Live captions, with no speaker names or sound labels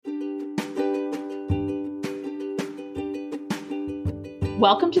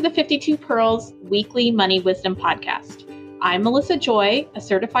Welcome to the 52 Pearls Weekly Money Wisdom Podcast. I'm Melissa Joy, a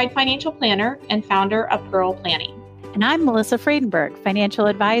certified financial planner and founder of Pearl Planning. And I'm Melissa Friedenberg, financial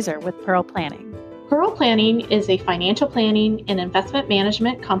advisor with Pearl Planning. Pearl Planning is a financial planning and investment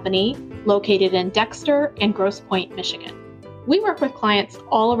management company located in Dexter and Grosse Pointe, Michigan. We work with clients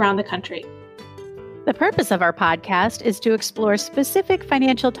all around the country. The purpose of our podcast is to explore specific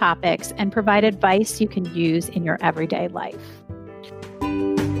financial topics and provide advice you can use in your everyday life.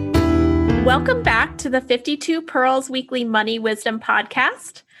 Welcome back to the 52 Pearls Weekly Money Wisdom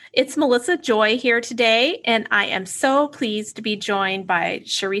Podcast. It's Melissa Joy here today, and I am so pleased to be joined by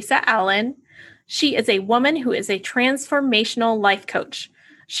Sharisa Allen. She is a woman who is a transformational life coach.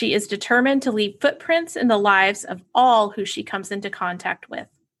 She is determined to leave footprints in the lives of all who she comes into contact with.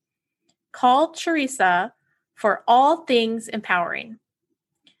 Call Sharisa for all things empowering.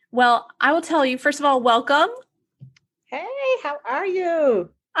 Well, I will tell you, first of all, welcome. Hey, how are you?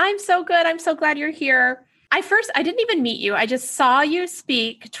 I'm so good. I'm so glad you're here. I didn't even meet you. I just saw you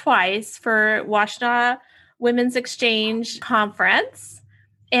speak twice for Washtenaw Women's Exchange Conference,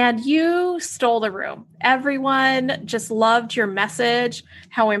 and you stole the room. Everyone just loved your message,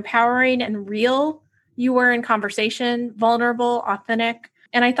 how empowering and real you were in conversation, vulnerable, authentic.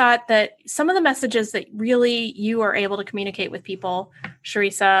 And I thought that some of the messages that really you are able to communicate with people,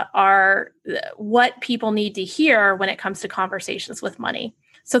 Sharisa, are what people need to hear when it comes to conversations with money.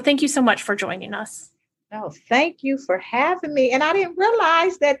 So thank you so much for joining us. Oh, thank you for having me. And I didn't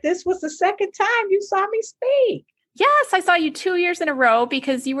realize that this was the second time you saw me speak. Yes, I saw you 2 years in a row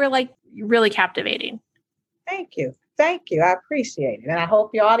because you were really captivating. Thank you. Thank you. I appreciate it. And I hope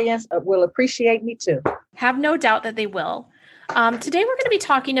your audience will appreciate me too. Have no doubt that they will. Today, we're going to be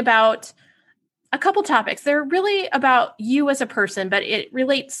talking about a couple topics. They're really about you as a person, but it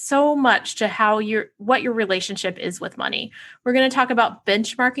relates so much to what your relationship is with money. We're going to talk about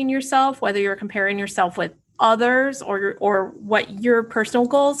benchmarking yourself, whether you're comparing yourself with others or what your personal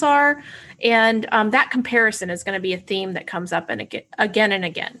goals are. And that comparison is going to be a theme that comes up again and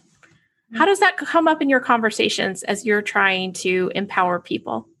again. How does that come up in your conversations as you're trying to empower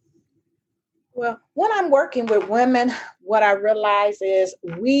people? Well, when I'm working with women, what I realize is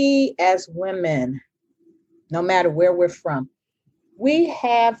we as women, no matter where we're from, we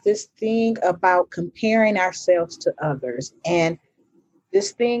have this thing about comparing ourselves to others and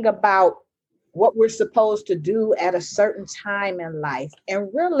this thing about what we're supposed to do at a certain time in life. And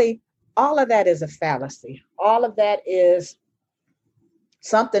really, all of that is a fallacy. All of that is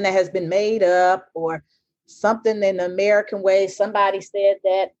something that has been made up or something in the American way. Somebody said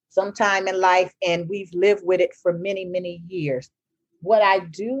that sometime in life, and we've lived with it for many, many years. What I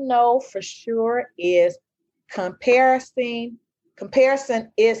do know for sure is comparison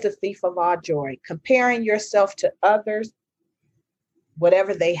is the thief of all joy. Comparing yourself to others,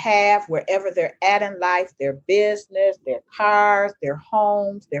 whatever they have, wherever they're at in life, their business, their cars, their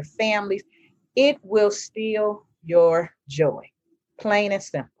homes, their families, it will steal your joy, plain and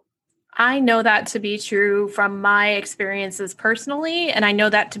simple. I know that to be true from my experiences personally, and I know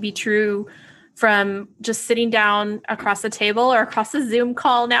that to be true from just sitting down across the table or across the Zoom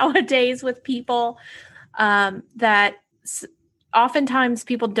call nowadays with people, that oftentimes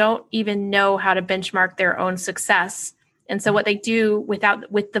people don't even know how to benchmark their own success. And so what they do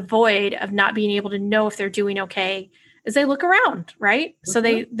with the void of not being able to know if they're doing okay is they look around, right? Mm-hmm. So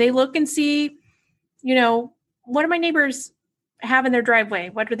they look and see, what are my neighbors have in their driveway?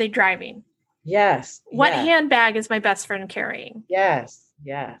 What are they driving? Yes. What handbag is my best friend carrying? Yes.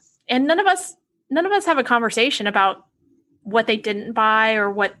 Yes. And none of us have a conversation about what they didn't buy or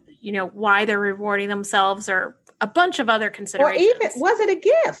what, why they're rewarding themselves or a bunch of other considerations. Or even, was it a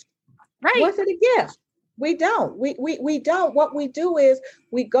gift? Right. Was it a gift? We don't. We don't. What we do is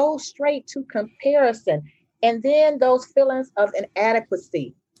we go straight to comparison. And then those feelings of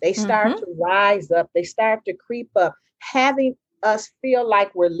inadequacy, they start to rise up. They start to creep up, having us feel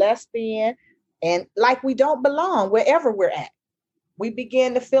like we're less than and like we don't belong wherever we're at. We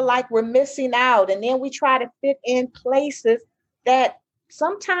begin to feel like we're missing out. And then we try to fit in places that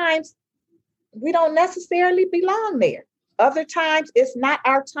sometimes we don't necessarily belong there. Other times it's not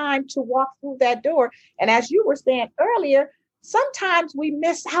our time to walk through that door. And as you were saying earlier, sometimes we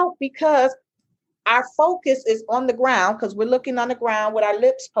miss out because our focus is on the ground because we're looking on the ground with our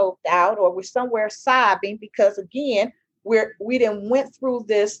lips poked out, or we're somewhere sobbing because, again, we done went through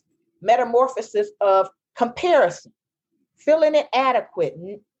this metamorphosis of comparison, feeling inadequate,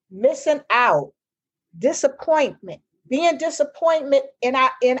 missing out, disappointment, being disappointment in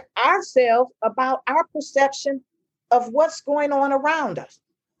ourselves about our perception of what's going on around us,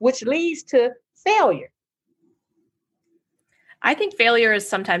 which leads to failure. I think failure is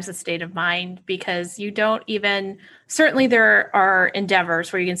sometimes a state of mind because you don't even, certainly there are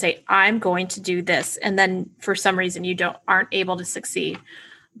endeavors where you can say, I'm going to do this. And then for some reason you aren't able to succeed.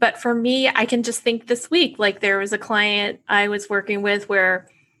 But for me, I can just think this week, like there was a client I was working with where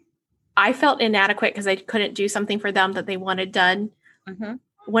I felt inadequate because I couldn't do something for them that they wanted done. Mm-hmm.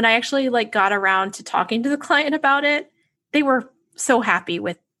 When I actually like got around to talking to the client about it, they were so happy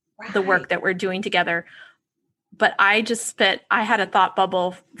with the work that we're doing together. But I had a thought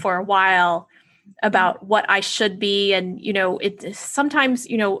bubble for a while about what I should be. And, it sometimes,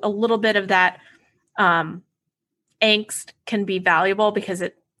 a little bit of that angst can be valuable because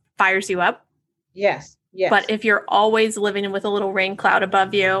it fires you up. Yes. But if you're always living with a little rain cloud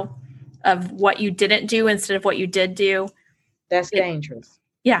above you of what you didn't do instead of what you did do, that's dangerous.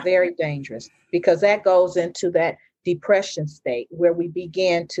 Yeah. Very dangerous, because that goes into that depression state where we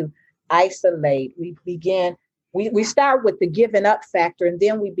begin to isolate. We start with the giving up factor, and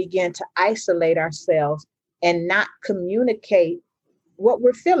then we begin to isolate ourselves and not communicate what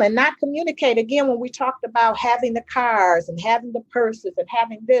we're feeling, not communicate. Again, when we talked about having the cars and having the purses and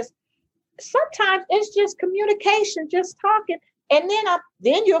having this, sometimes it's just communication, just talking. And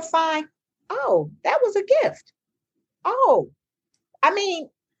then you'll find, oh, that was a gift. Oh, I mean,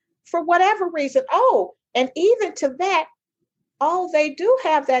 for whatever reason. Oh, and even to that, oh, they do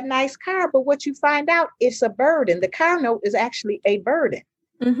have that nice car, but what you find out, it's a burden. The car note is actually a burden,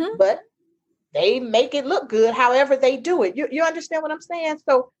 but they make it look good however they do it. You understand what I'm saying?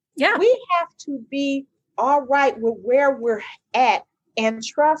 So yeah, we have to be all right with where we're at and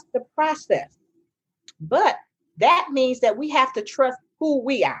trust the process. But that means that we have to trust who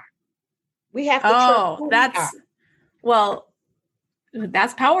we are. We have to trust who we are. Well,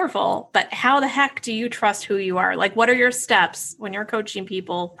 that's powerful. But how the heck do you trust who you are? Like, what are your steps when you're coaching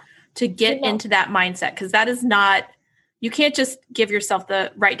people to get into that mindset? Because that is not, you can't just give yourself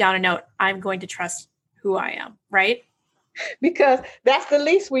write down a note, I'm going to trust who I am, right? Because that's the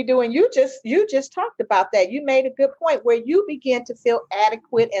least we do. And you just talked about that. You made a good point where you begin to feel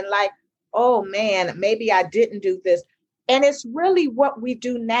adequate and like, oh man, maybe I didn't do this. And it's really what we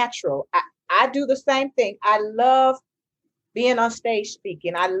do natural. I do the same thing. I love being on stage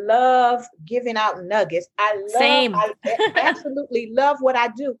speaking. I love giving out nuggets. I absolutely love what I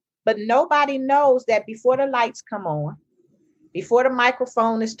do. But nobody knows that before the lights come on, before the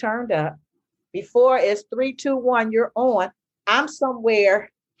microphone is turned up, before it's 3, 2, 1, you're on, I'm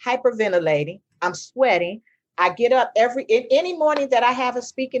somewhere hyperventilating. I'm sweating. I get up any morning that I have a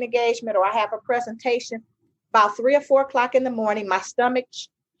speaking engagement or I have a presentation, about 3 or 4 o'clock in the morning, my stomach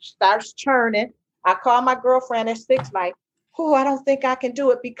starts churning. I call my girlfriend at 6, like, oh, I don't think I can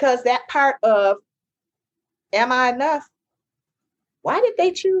do it, because that part of, am I enough? Why did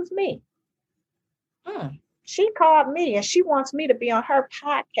they choose me? She called me and she wants me to be on her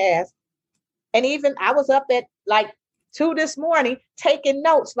podcast. And even I was up at like 2 this morning taking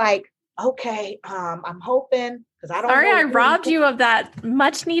notes, like, okay, I'm hoping, because I don't Sorry, I robbed you of that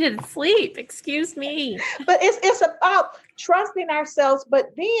much needed sleep. Excuse me. But it's about trusting ourselves,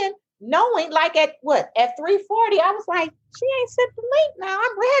 but then knowing, like at 3:40, I was like, she ain't sitting late now.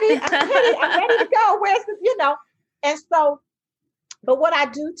 I'm ready to go. Where's the, and so, but what I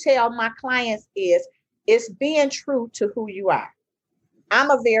do tell my clients is being true to who you are. I'm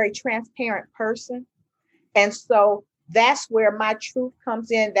a very transparent person. And so that's where my truth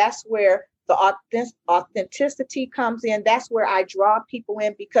comes in. That's where the authenticity comes in. That's where I draw people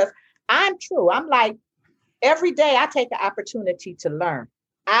in, because I'm true. I'm like, every day I take the opportunity to learn.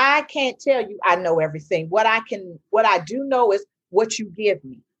 I can't tell you I know everything. What I do know is what you give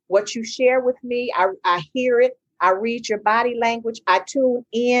me, what you share with me. I hear it. I read your body language. I tune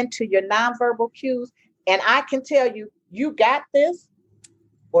in to your nonverbal cues, and I can tell you, you got this,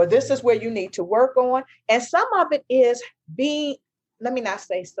 or this is where you need to work on. And some of it is let me not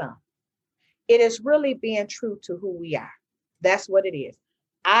say some. It is really being true to who we are. That's what it is.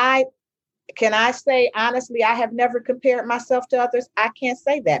 Can I say, honestly, I have never compared myself to others? I can't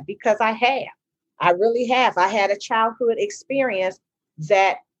say that, because I have. I really have. I had a childhood experience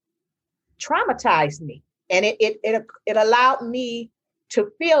that traumatized me, and it allowed me to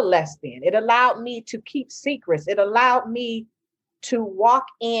feel less than. It allowed me to keep secrets. It allowed me to walk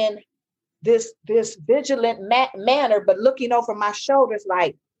in this vigilant manner, but looking over my shoulders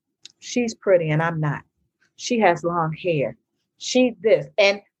like, she's pretty and I'm not. She has long hair. She this.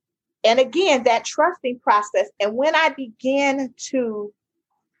 And again, that trusting process. And when I began to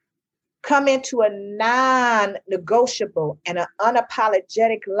come into a non-negotiable and an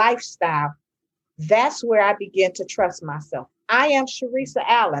unapologetic lifestyle, that's where I began to trust myself. I am Sharisa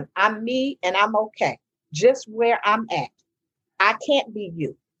Allen. I'm me and I'm okay. Just where I'm at. I can't be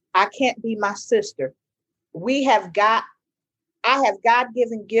you. I can't be my sister. I have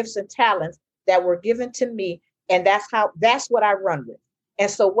God-given gifts and talents that were given to me. And that's what I run with. And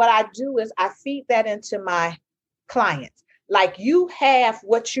so what I do is I feed that into my clients. Like, you have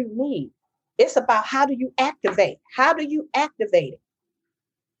what you need. It's about how do you activate? How do you activate it?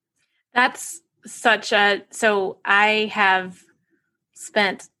 That's so I have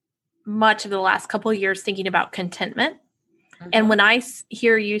spent much of the last couple of years thinking about contentment. Mm-hmm. And when I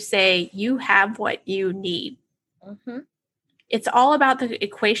hear you say you have what you need, mm-hmm. it's all about the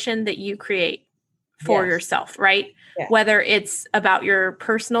equation that you create for yourself, right? Yes. Whether it's about your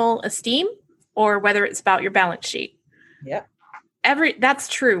personal esteem or whether it's about your balance sheet. Yeah. That's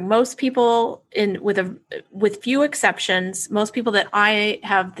true. Most people, with few exceptions, most people that I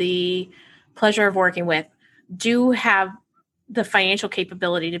have the pleasure of working with do have the financial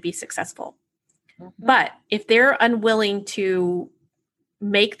capability to be successful. Mm-hmm. But if they're unwilling to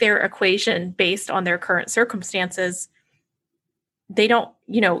make their equation based on their current circumstances, they don't,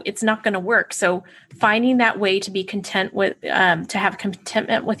 it's not going to work. So finding that way to be content with, to have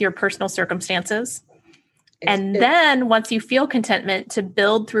contentment with your personal circumstances. Then once you feel contentment, to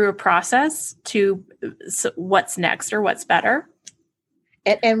build through a process to what's next or what's better.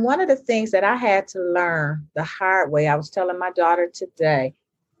 And one of the things that I had to learn the hard way, I was telling my daughter today,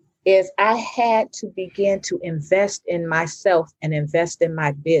 is I had to begin to invest in myself and invest in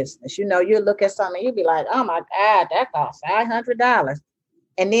my business. You look at something, you'd be like, oh my God, that costs $500.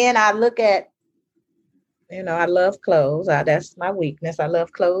 And then I look at, I love clothes. That's my weakness. I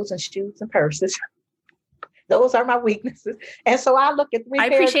love clothes and shoes and purses. Those are my weaknesses. And so I look at three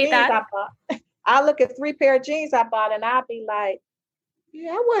pair of jeans I bought. I look at 3 pair of jeans I bought and I'll be like,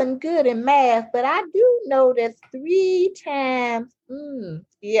 yeah, I wasn't good in math, but I do know that 3 times.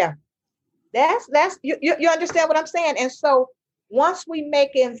 Yeah, that's you understand what I'm saying? And so once we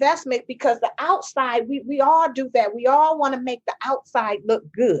make an investment, because the outside, we all do that. We all want to make the outside look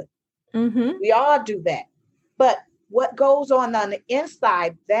good. Mm-hmm. We all do that. But what goes on the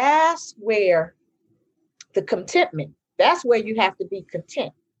inside, that's where the contentment, that's where you have to be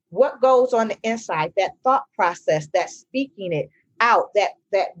content. What goes on the inside, that thought process, that speaking it out,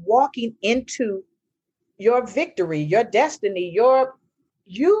 that walking into your victory, your destiny,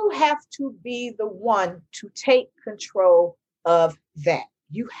 you have to be the one to take control of that.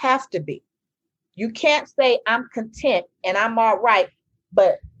 You have to be. You can't say I'm content and I'm all right,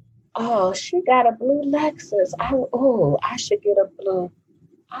 but she got a blue Lexus. I should get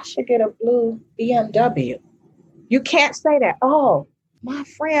a blue BMW. You can't say that. Oh, my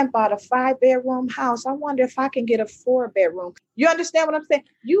friend bought a 5-bedroom house. I wonder if I can get a 4-bedroom. You understand what I'm saying?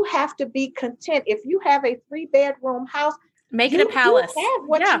 You have to be content. If you have a 3-bedroom house, make it a palace.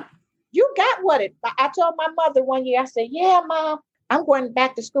 You got what it. I told my mother one year, I said, yeah, Mom, I'm going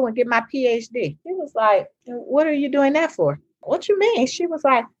back to school and get my PhD. She was like, what are you doing that for? What you mean? She was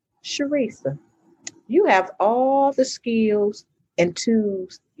like, Sharisa, you have all the skills and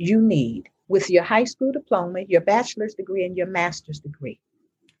tools you need with your high school diploma, your bachelor's degree, and your master's degree.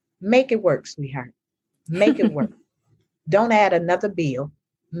 Make it work, sweetheart. Make it work. Don't add another bill.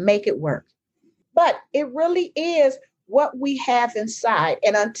 Make it work. But it really is what we have inside.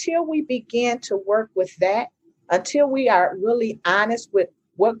 And until we begin to work with that, until we are really honest with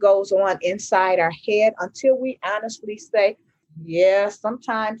what goes on inside our head, until we honestly say, yeah,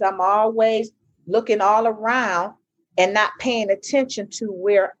 sometimes I'm always looking all around and not paying attention to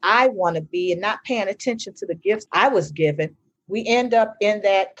where I want to be and not paying attention to the gifts I was given, we end up in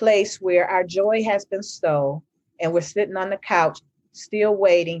that place where our joy has been stolen and we're sitting on the couch still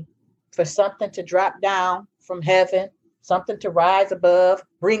waiting for something to drop down from heaven, something to rise above,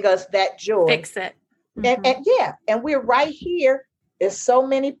 bring us that joy. Fix it. Mm-hmm. And we're right here. There's so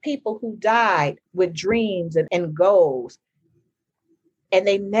many people who died with dreams and goals, and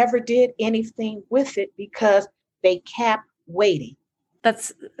they never did anything with it because they kept waiting.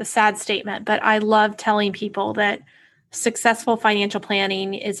 That's a sad statement, but I love telling people that successful financial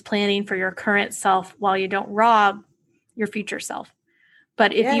planning is planning for your current self while you don't rob your future self.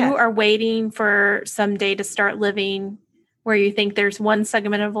 But if you are waiting for someday to start living where you think there's one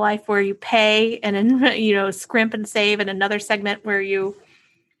segment of life where you pay and then, scrimp and save, and another segment where you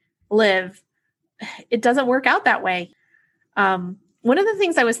live, it doesn't work out that way. One of the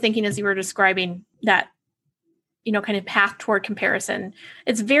things I was thinking as you were describing that, kind of path toward comparison,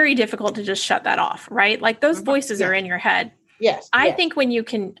 it's very difficult to just shut that off, right? Like those voices are in your head. Yes. I think when you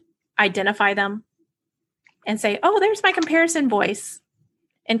can identify them and say, oh, there's my comparison voice,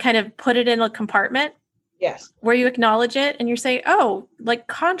 and kind of put it in a compartment. Yes. Where you acknowledge it and you say, oh, like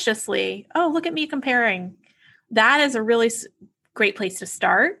consciously, oh, look at me comparing. That is a really great place to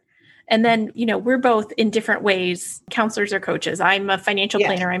start. And then, we're both in different ways, counselors or coaches. I'm a financial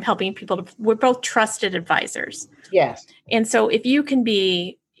planner. I'm helping people we're both trusted advisors. Yes. And so if you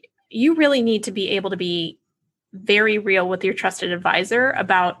really need to be able to be very real with your trusted advisor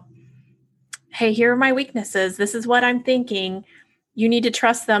about, hey, here are my weaknesses. This is what I'm thinking. You need to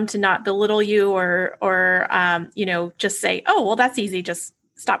trust them to not belittle you or just say, oh, well, that's easy. Just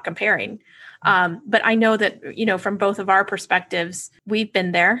stop comparing. But I know that, from both of our perspectives, we've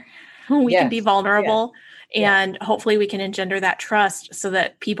been there. We can be vulnerable and hopefully we can engender that trust so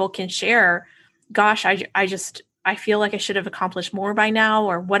that people can share, gosh, I feel like I should have accomplished more by now,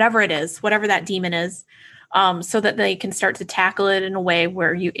 or whatever it is, whatever that demon is, so that they can start to tackle it in a way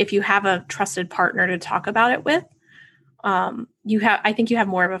where if you have a trusted partner to talk about it with, I think you have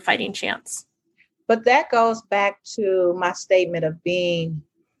more of a fighting chance. But that goes back to my statement of being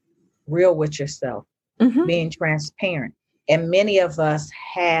real with yourself, being transparent. And many of us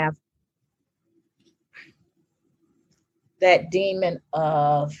have that demon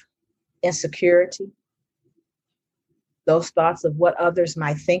of insecurity, those thoughts of what others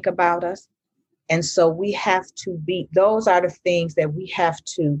might think about us. And so we have to those are the things that we have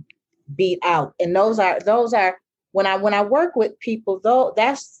to beat out. And those are when I work with people, though,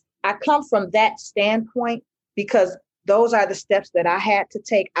 I come from that standpoint, because those are the steps that I had to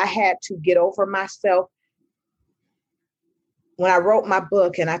take. I had to get over myself. When I wrote my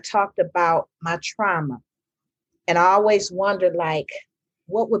book and I talked about my trauma, and I always wondered,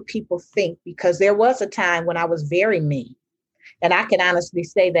 what would people think? Because there was a time when I was very mean. And I can honestly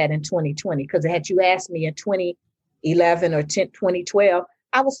say that in 2020, because had you asked me in 2011 or 2012,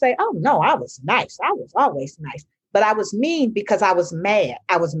 I would say, oh, no, I was nice. I was always nice. But I was mean because I was mad.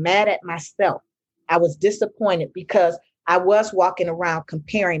 I was mad at myself. I was disappointed because I was walking around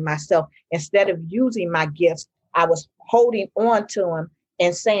comparing myself. Instead of using my gifts, I was holding on to them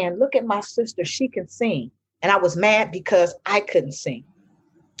and saying, look at my sister, she can sing. And I was mad because I couldn't sing.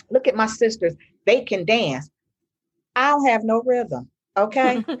 Look at my sisters, they can dance. I don't have no rhythm,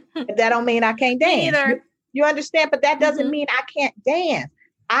 okay? That don't mean I can't dance. Me either. You understand? But that doesn't mean I can't dance.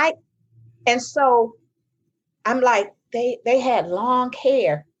 And so I'm like, they had long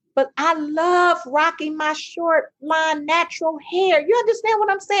hair, but I love rocking my short line natural hair. You understand what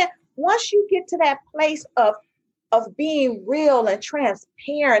I'm saying? Once you get to that place of being real and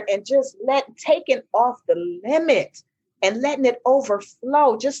transparent and just taking off the limits and letting it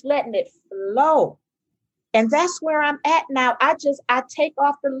overflow, just letting it flow. And that's where I'm at now. I take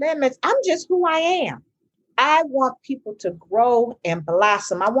off the limits. I'm just who I am. I want people to grow and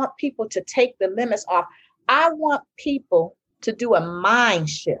blossom. I want people to take the limits off. I want people to do a mind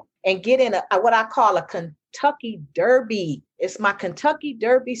shift and get in what I call a Kentucky Derby. It's my Kentucky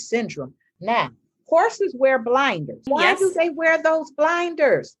Derby syndrome. Now, horses wear blinders. Why do they wear those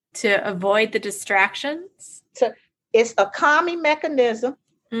blinders? To avoid the distractions. It's a calming mechanism.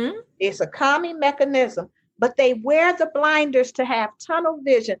 Mm-hmm. It's a calming mechanism, but they wear the blinders to have tunnel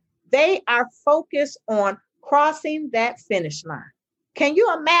vision. They are focused on crossing that finish line. Can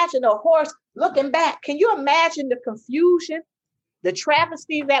you imagine a horse looking back? Can you imagine the confusion, the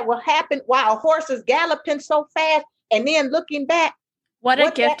travesty that will happen while a horse is galloping so fast and then looking back? What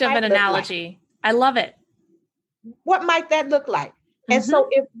a gift of an analogy. I love it. What might that look like? And so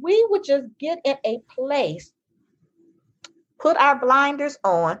if we would just get in a place, put our blinders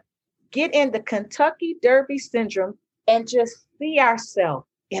on, get in the Kentucky Derby syndrome, and just see ourselves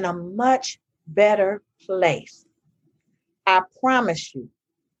in a much better place, I promise you,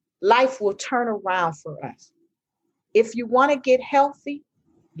 life will turn around for us. If you want to get healthy,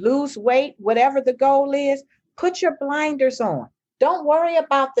 lose weight, whatever the goal is, put your blinders on. Don't worry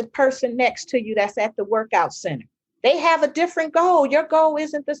about the person next to you that's at the workout center. They have a different goal. Your goal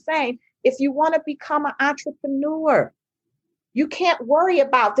isn't the same. If you want to become an entrepreneur, you can't worry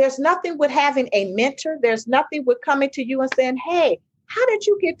about, there's nothing with having a mentor. There's nothing with coming to you and saying, hey, how did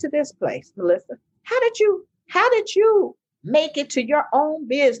you get to this place, Melissa? How did you make it to your own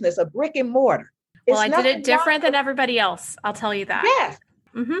business, a brick and mortar? Well, I did it different than everybody else. I'll tell you that. Yes.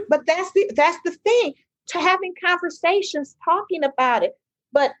 Mm-hmm. But that's the thing, to having conversations, talking about it.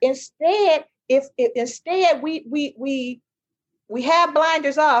 But instead, if we have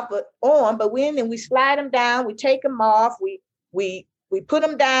blinders off, but we slide them down, we take them off, we put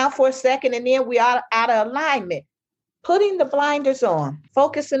them down for a second, and then we are out of alignment. Putting the blinders on,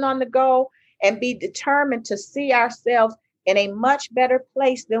 focusing on the goal, and be determined to see ourselves in a much better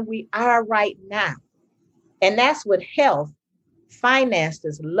place than we are right now. And that's with health,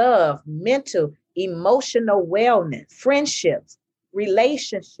 finances, love, mental, emotional wellness, friendships,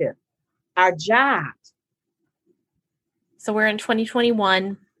 relationships, our jobs. So we're in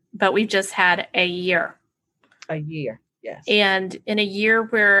 2021, but we've just had a year. A year, yes. And in a year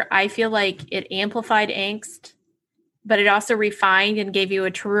where I feel like it amplified angst, but it also refined and gave you a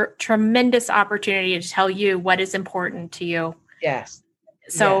tremendous opportunity to tell you what is important to you. Yes.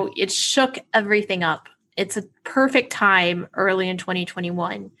 So it shook everything up. It's a perfect time early in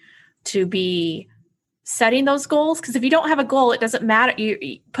 2021 to be setting those goals. Because if you don't have a goal, it doesn't matter.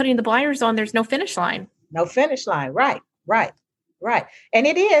 You putting the blinders on, there's no finish line. No finish line. Right. And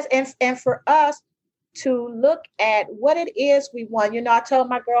it is. And for us to look at what it is we want, I told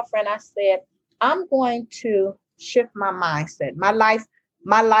my girlfriend, I said, I'm going to shift my mindset. My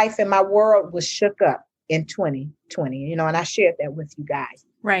life and my world was shook up in 2020, and I shared that with you guys.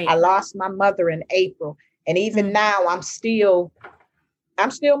 Right. I lost my mother in April. And even now I'm still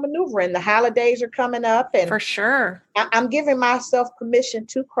maneuvering. The holidays are coming up, and for sure, I'm giving myself permission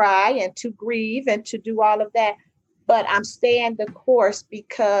to cry and to grieve and to do all of that. But I'm staying the course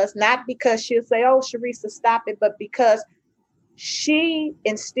not because she'll say, oh, Sharisa, stop it, but because she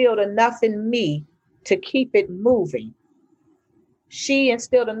instilled enough in me to keep it moving. She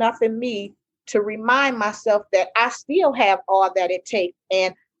instilled enough in me to remind myself that I still have all that it takes.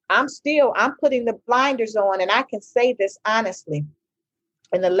 And I'm putting the blinders on. And I can say this honestly.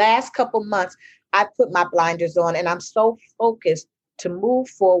 In the last couple months, I put my blinders on, and I'm so focused to move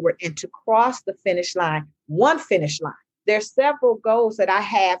forward and to cross the finish line, one finish line. There's several goals that I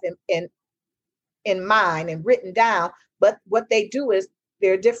have in mind and written down, but what they do is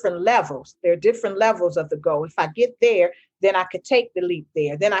there are different levels. There are different levels of the goal. If I get there, then I could take the leap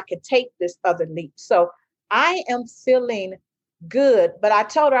there. Then I could take this other leap. So I am feeling good, but I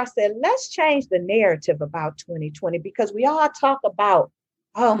told her, I said, let's change the narrative about 2020, because we all talk about,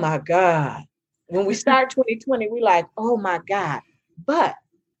 oh my God. When we start 2020, we like, oh my God. But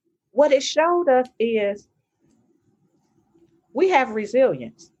what it showed us is we have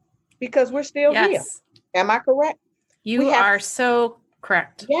resilience because we're still here. Am I correct? You are so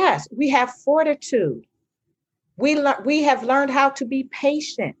correct. Yes, we have fortitude. We have learned how to be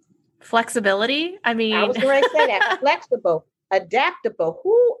patient. Flexibility. I was going to say that. Flexible, adaptable.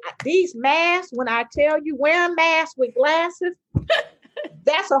 These masks, when I tell you wearing masks with glasses,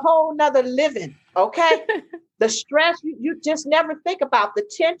 that's a whole nother living. Okay. The stress, you just never think about the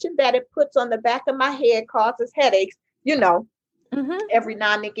tension that it puts on the back of my head causes headaches, every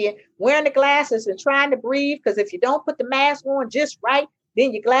now and again. Wearing the glasses and trying to breathe, because if you don't put the mask on just right,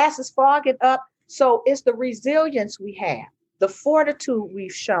 then your glasses fogging up. So it's the resilience we have, the fortitude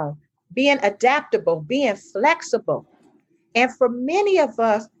we've shown, being adaptable, being flexible. And for many of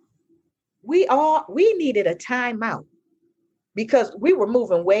us, we needed a timeout because we were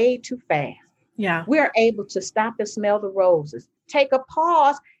moving way too fast. Yeah. We're able to stop and smell the roses, take a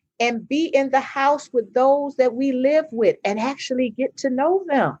pause and be in the house with those that we live with and actually get to know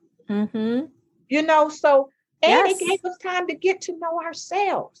them. Mm-hmm. It gave us time to get to know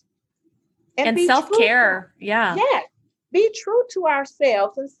ourselves. And self-care. Yeah. Yes. Be true to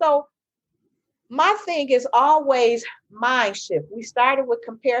ourselves. And so my thing is always mind shift. We started with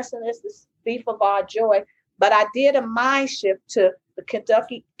comparison as the thief of our joy, but I did a mind shift to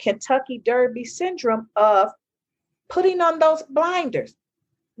the Kentucky Derby syndrome of putting on those blinders.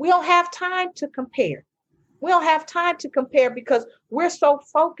 We don't have time to compare. We don't have time to compare because we're so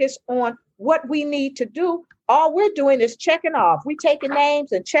focused on what we need to do. All we're doing is checking off. We're taking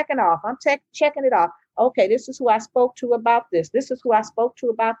names and checking off. I'm checking it off. Okay, this is who I spoke to about this. This is who I spoke to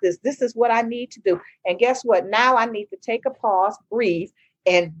about this. This is what I need to do. And guess what? Now I need to take a pause, breathe,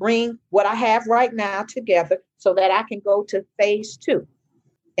 and bring what I have right now together so that I can go to phase 2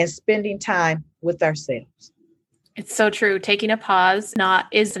 and spending time with ourselves. It's so true. Taking a pause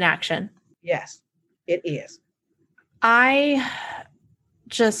is an action. Yes, it is. I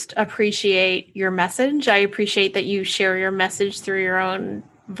just appreciate your message. I appreciate that you share your message through your own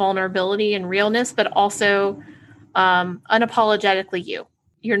vulnerability and realness, but also unapologetically you.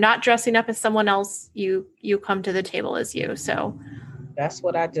 You're not dressing up as someone else. You come to the table as you. So that's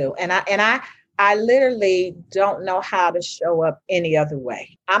what I do. And I literally don't know how to show up any other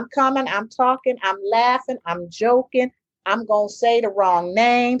way. I'm coming, I'm talking, I'm laughing, I'm joking. I'm going to say the wrong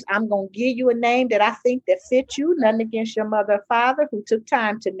names. I'm going to give you a name that I think that fits you. Nothing against your mother or father who took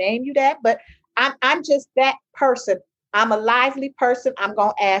time to name you that. But I'm just that person. I'm a lively person. I'm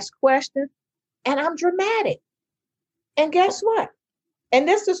going to ask questions and I'm dramatic. And guess what? And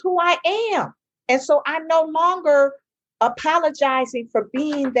this is who I am. And so I'm no longer apologizing for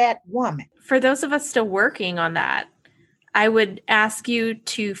being that woman. For those of us still working on that, I would ask you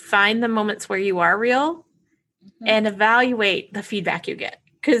to find the moments where you are real and evaluate the feedback you get.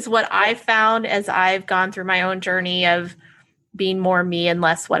 Because what I've found as I've gone through my own journey of being more me and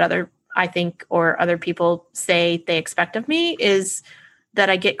less what I think or other people say they expect of me is that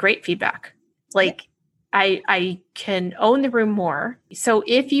I get great feedback. Like I can own the room more. So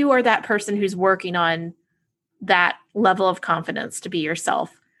if you are that person who's working on that level of confidence to be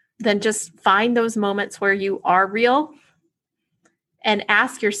yourself, then just find those moments where you are real and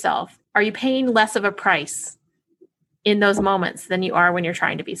ask yourself, are you paying less of a price in those moments than you are when you're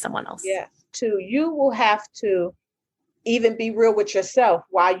trying to be someone else? Yes. You will have to even be real with yourself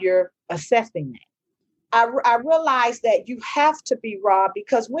while you're assessing that. I realize that you have to be raw,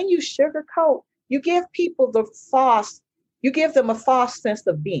 because when you sugarcoat, you give people you give them a false sense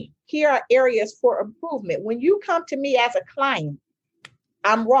of being. Here are areas for improvement. When you come to me as a client,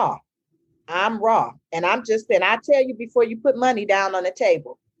 I'm raw. And I tell you before you put money down on the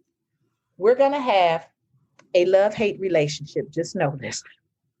table, we're going to have a love-hate relationship. Just know this.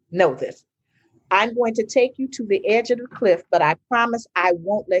 I'm going to take you to the edge of the cliff, but I promise I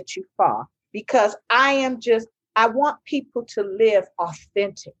won't let you fall, because I want people to live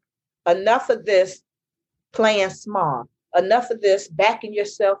authentic. Enough of this playing small. Enough of this backing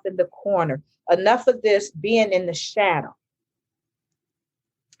yourself in the corner. Enough of this being in the shadow.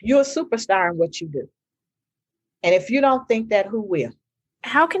 You're a superstar in what you do. And if you don't think that, who will?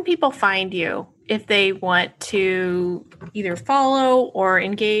 How can people find you if they want to either follow or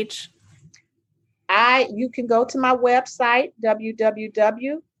engage? You can go to my website,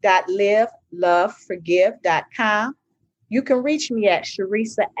 www.liveloveforgive.com. You can reach me at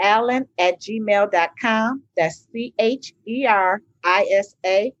SharisaAllen@gmail.com. That's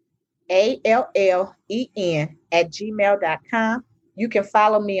CherisaAllen@gmail.com. You can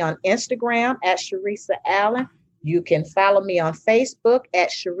follow me on Instagram at Sharisa Allen. You can follow me on Facebook at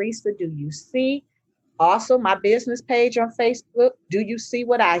Sharisa Do You See? Also, my business page on Facebook, Do You See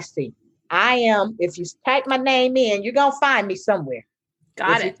What I See? If you type my name in, you're going to find me somewhere.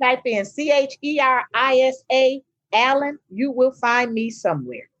 If you type in CHERISA Allen, you will find me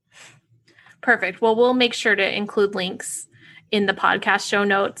somewhere. Perfect. Well, we'll make sure to include links in the podcast show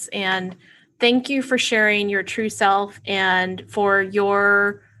notes. And thank you for sharing your true self and for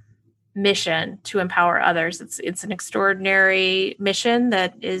your mission to empower others. It's an extraordinary mission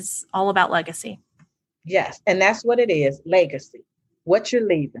that is all about legacy. Yes, and that's what it is, legacy. What you're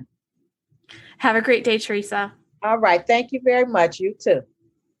leaving. Have a great day, Teresa. All right. Thank you very much. You too.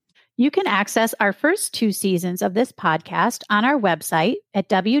 You can access our first 2 seasons of this podcast on our website at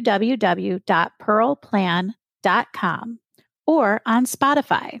www.pearlplan.com or on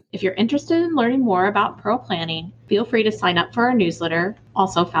Spotify. If you're interested in learning more about Pearl Planning, feel free to sign up for our newsletter,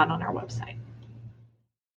 also found on our website.